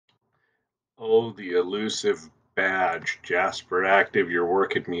Oh, the elusive badge, Jasperactive, you're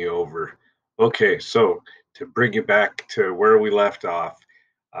working me over. Okay, so to bring you back to where we left off,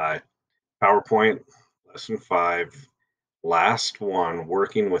 uh, PowerPoint Lesson 5, last one,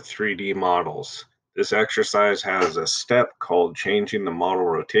 working with 3D models. This exercise has a step called changing the model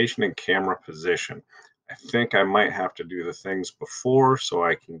rotation and camera position. I think I might have to do the things before so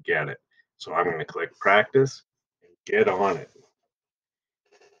I can get it. So I'm going to click practice and get on it.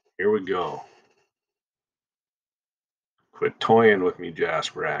 Here we go. Quit toying with me,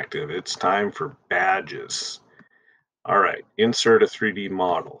 Jasperactive. It's time for badges. All right, insert a 3D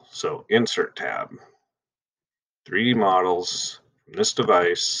model. So Insert tab, 3D models from this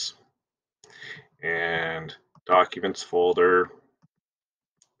device, and Documents folder,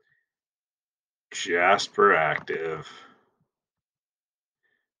 Jasperactive,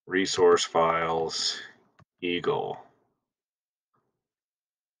 Resource Files, Eagle.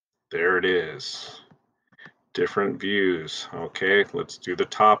 There it is. Different views. Okay, let's do the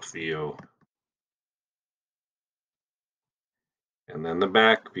top view. And then the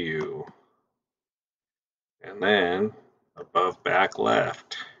back view. And then above back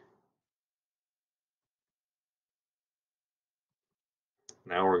left.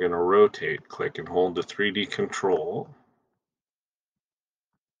 Now we're going to rotate. Click and hold the 3D control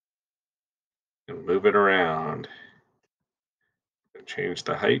and move it around. And change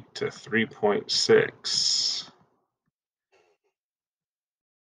the height to 3.6.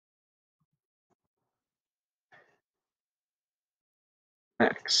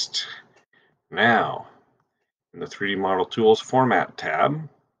 Next. Now, in the 3D Model Tools Format tab,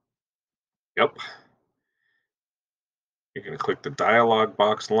 you're going to click the dialog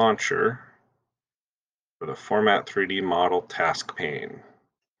box launcher for the Format 3D Model task pane.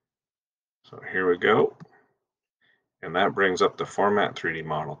 So here we go. And that brings up the Format 3D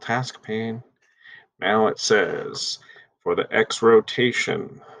Model task pane. Now it says, for the X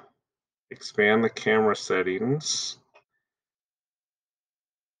rotation, expand the camera settings.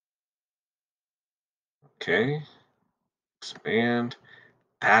 Okay, expand.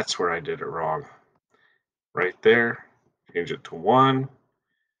 That's where I did it wrong. Right there, change it to 1,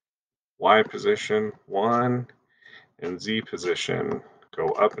 Y position 1, and Z position. Go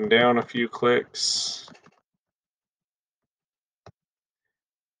up and down a few clicks.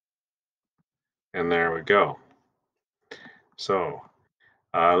 And there we go. So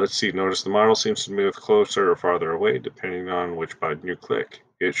let's see, notice the model seems to move closer or farther away depending on which button you click.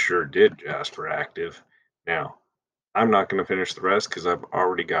 It sure did, Jasperactive. Now, I'm not going to finish the rest because I've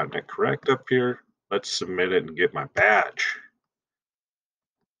already gotten it correct up here. Let's submit it and get my badge.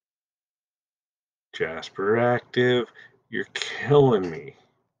 Jasperactive, you're killing me.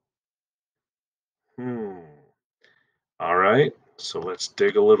 All right, so let's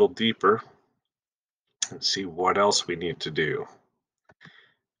dig a little deeper and see what else we need to do.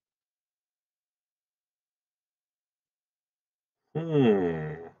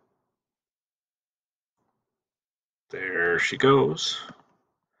 There she goes.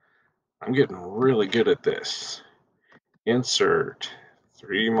 I'm getting really good at this. Insert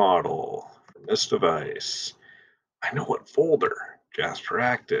 3D model from this device. I know what folder,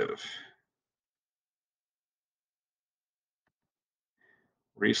 Jasperactive.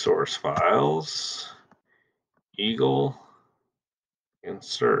 Resource files, Eagle,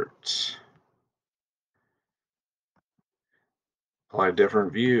 insert. Apply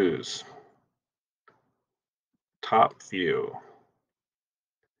different views. Top view.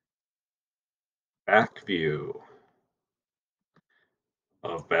 Back view.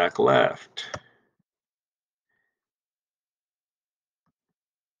 Of back left.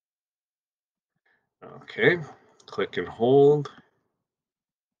 Okay, click and hold.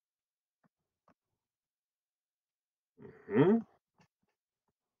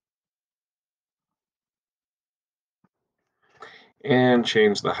 And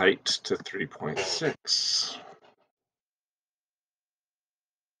change the height to 3.6.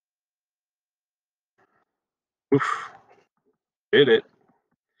 Oof, did it.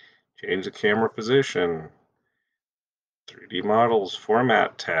 Change the camera position. 3D Models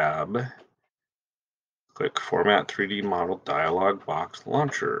Format tab. Click Format 3D Model dialog box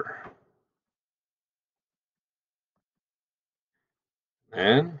launcher.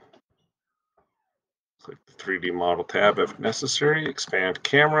 Then click the 3D Model tab if necessary. Expand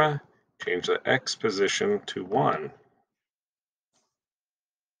camera. Change the X position to 1.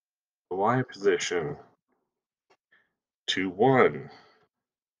 The Y position to 1.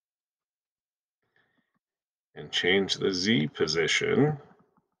 And change the Z position.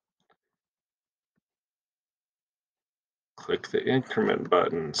 Click the increment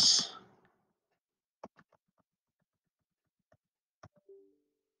buttons.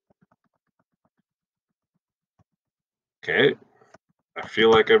 Okay, I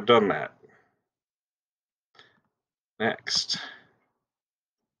feel like I've done that. Next,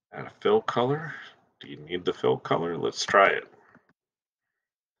 add a fill color. Do you need the fill color? Let's try it.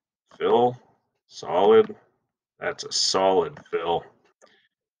 Fill, solid. That's a solid fill.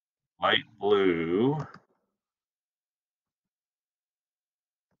 Light blue,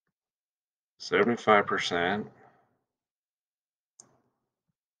 75%.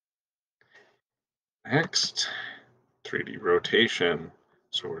 Next, 3D rotation.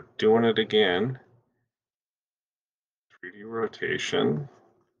 So we're doing it again. 3D rotation.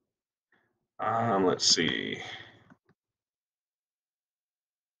 Let's see.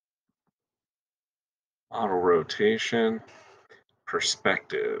 Auto rotation.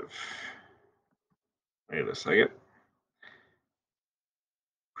 Perspective. Wait a second.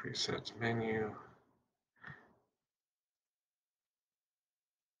 Presets menu.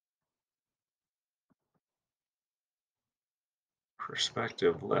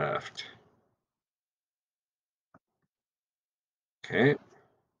 Perspective left. Okay.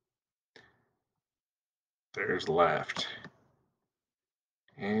 There's left.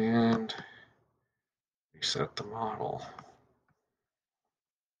 And reset the model.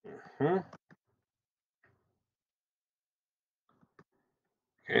 Okay.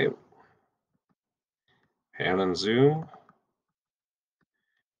 Pan and zoom.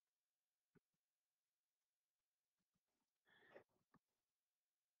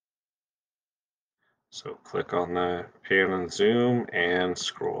 So click on the pan and zoom and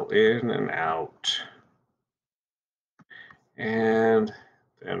scroll in and out. And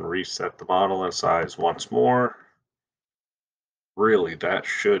then reset the model and size once more. Really, that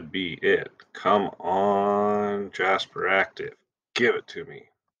should be it. Come on, Jasperactive. Give it to me.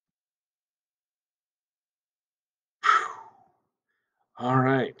 Whew. All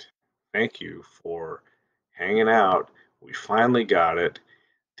right. Thank you for hanging out. We finally got it.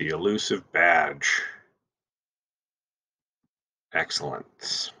 The elusive badge.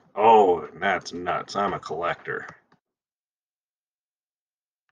 Excellent. Oh, and that's nuts. I'm a collector.